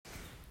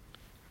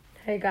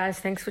Hey guys,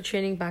 thanks for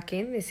tuning back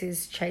in. This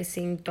is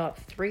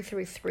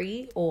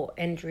Chasing.333 or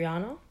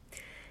Andriana,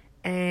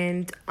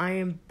 and I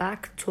am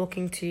back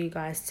talking to you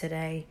guys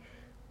today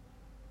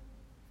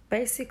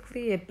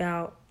basically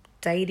about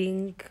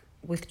dating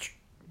with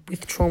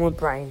trauma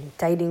brain,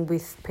 dating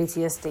with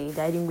PTSD,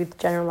 dating with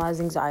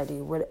generalized anxiety,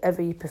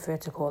 whatever you prefer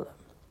to call it,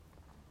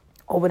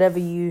 or whatever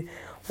you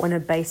want to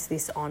base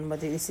this on,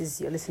 whether this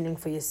is you're listening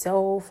for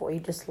yourself or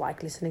you just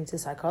like listening to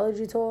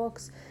psychology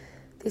talks.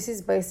 This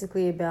is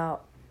basically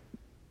about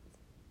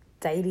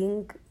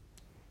dating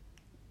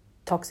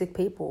toxic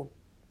people,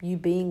 you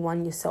being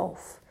one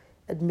yourself,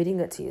 admitting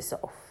it to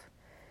yourself.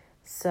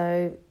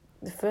 So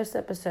the first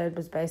episode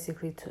was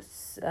basically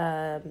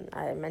I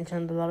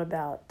mentioned a lot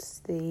about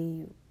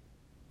the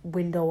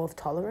window of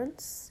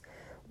tolerance,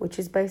 which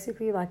is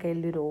basically like a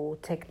little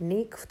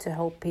technique to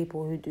help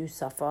people who do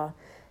suffer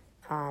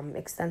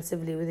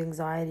extensively with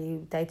anxiety,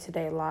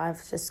 day-to-day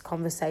life, just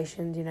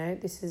conversations.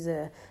 This is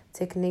a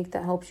technique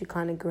that helps you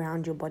kind of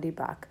ground your body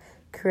back,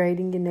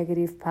 creating your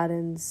negative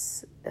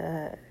patterns,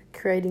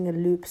 creating a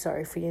loop,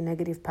 for your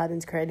negative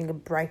patterns, creating a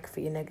break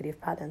for your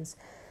negative patterns.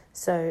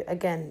 So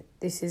again,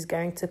 this is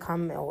going to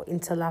come or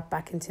interlap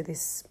back into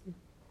this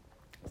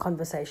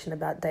conversation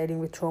about dating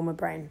with trauma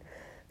brain.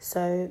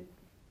 So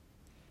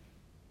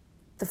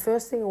the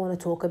first thing I want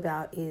to talk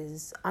about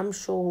is, I'm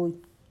sure,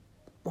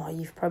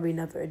 you've probably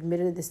never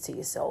admitted this to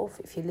yourself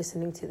if you're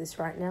listening to this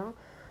right now,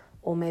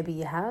 or maybe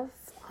you have.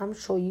 I'm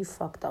sure you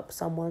fucked up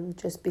someone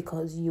just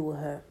because you were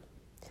hurt.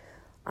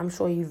 I'm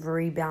sure you've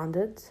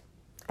rebounded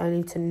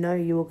only to know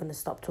you were going to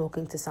stop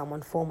talking to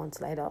someone 4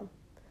 months later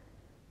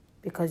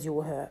because you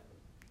were hurt.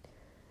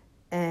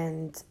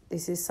 And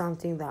this is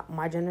something that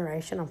my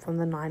generation, I'm from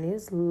the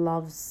 90s,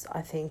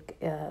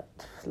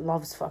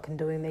 loves fucking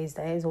doing these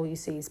days. All you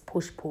see is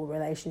push-pull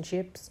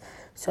relationships.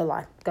 So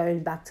like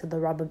going back to the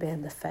rubber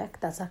band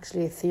effect, that's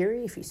actually a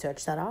theory if you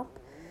search that up.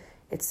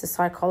 It's the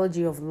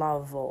psychology of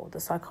love, or the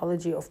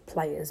psychology of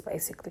players,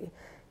 basically.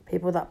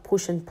 People that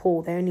push and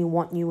pull, they only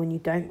want you when you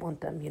don't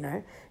want them,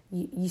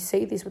 You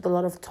see this with a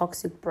lot of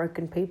toxic,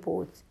 broken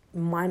people. It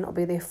might not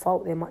be their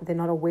fault. They're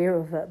not aware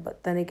of it.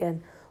 But then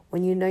again,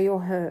 when you know you're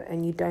hurt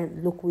and you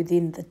don't look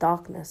within the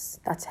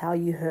darkness, that's how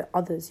you hurt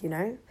others,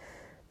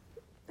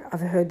 I've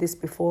heard this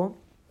before.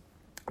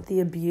 The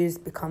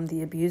abused become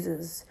the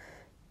abusers.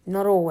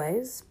 Not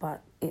always,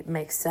 but it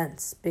makes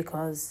sense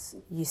because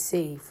you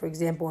see, for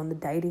example, in the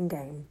dating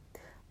game,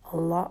 a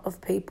lot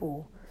of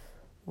people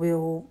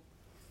will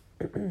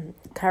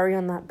carry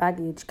on that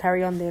baggage,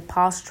 carry on their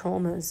past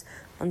traumas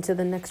onto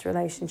the next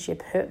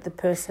relationship, hurt the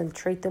person,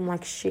 treat them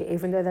like shit,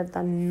 even though they've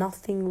done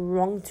nothing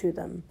wrong to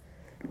them,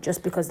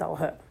 just because they were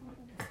hurt.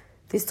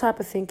 This type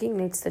of thinking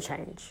needs to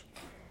change.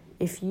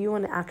 If you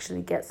want to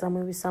actually get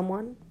somewhere with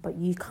someone, but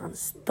you can't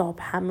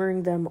stop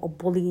hammering them or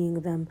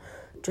bullying them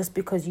just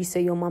because you see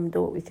your mum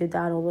do it with your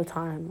dad all the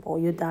time, or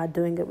your dad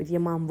doing it with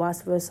your mum,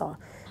 vice versa.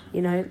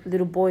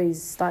 Little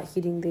boys start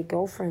hitting their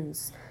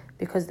girlfriends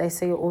because they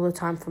see it all the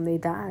time from their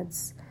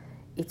dads.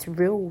 It's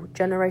real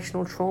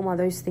generational trauma.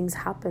 Those things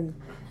happen.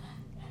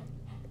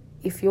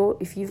 If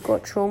you've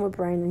got trauma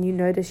brain and you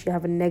notice you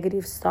have a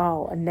negative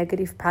style, a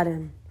negative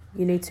pattern,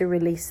 you need to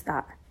release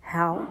that.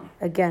 How?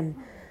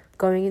 Again,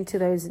 going into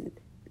those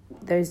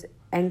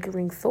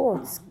anchoring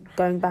thoughts,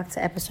 going back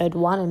to episode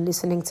 1 and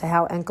listening to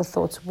how anchor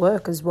thoughts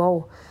work as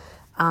well,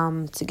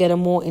 to get a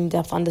more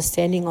in-depth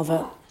understanding of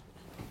it,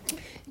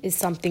 is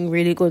something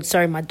really good.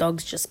 Sorry, my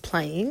dog's just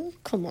playing.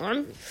 Come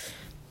on.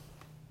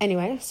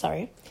 Anyway,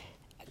 sorry.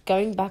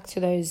 Going back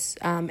to those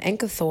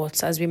anchor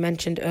thoughts, as we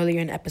mentioned earlier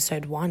in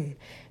episode 1,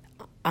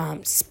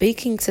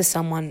 speaking to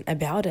someone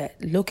about it,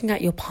 looking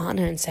at your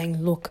partner and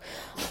saying, look,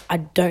 I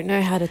don't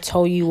know how to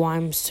tell you why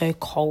I'm so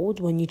cold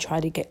when you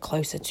try to get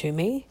closer to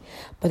me,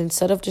 but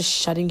instead of just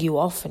shutting you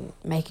off and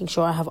making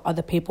sure I have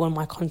other people in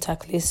my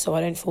contact list so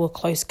I don't feel a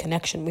close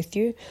connection with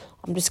you,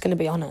 I'm just going to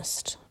be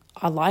honest.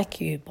 I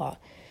like you, but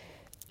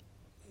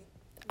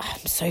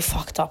I'm so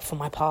fucked up from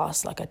my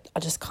past. Like, I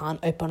just can't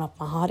open up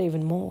my heart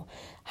even more.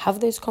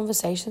 Have those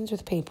conversations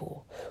with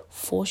people.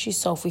 Force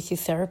yourself with your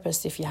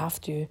therapist if you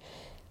have to.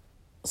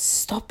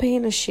 Stop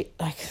being a shit,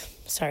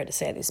 sorry to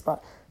say this,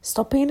 but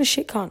stop being a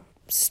shit cunt.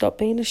 Stop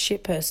being a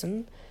shit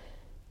person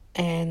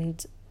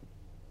and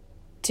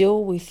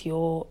deal with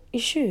your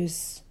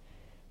issues.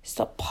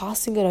 Stop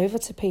passing it over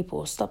to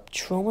people. Stop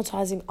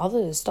traumatizing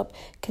others. Stop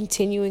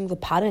continuing the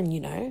pattern,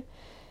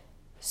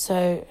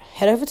 So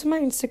head over to my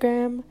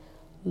Instagram,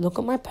 look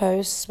at my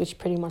posts, which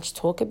pretty much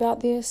talk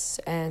about this.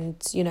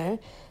 And,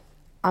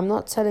 I'm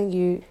not telling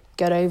you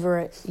get over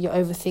it, you're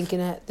overthinking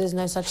it. There's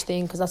no such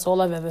thing, because that's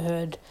all I've ever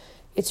heard.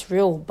 It's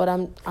real, but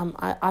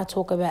I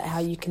talk about how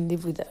you can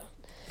live with it.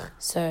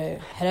 So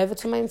head over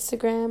to my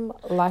Instagram,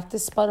 like the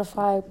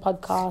Spotify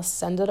podcast,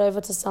 send it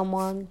over to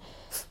someone,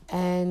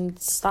 and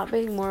start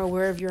being more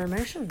aware of your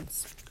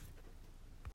emotions.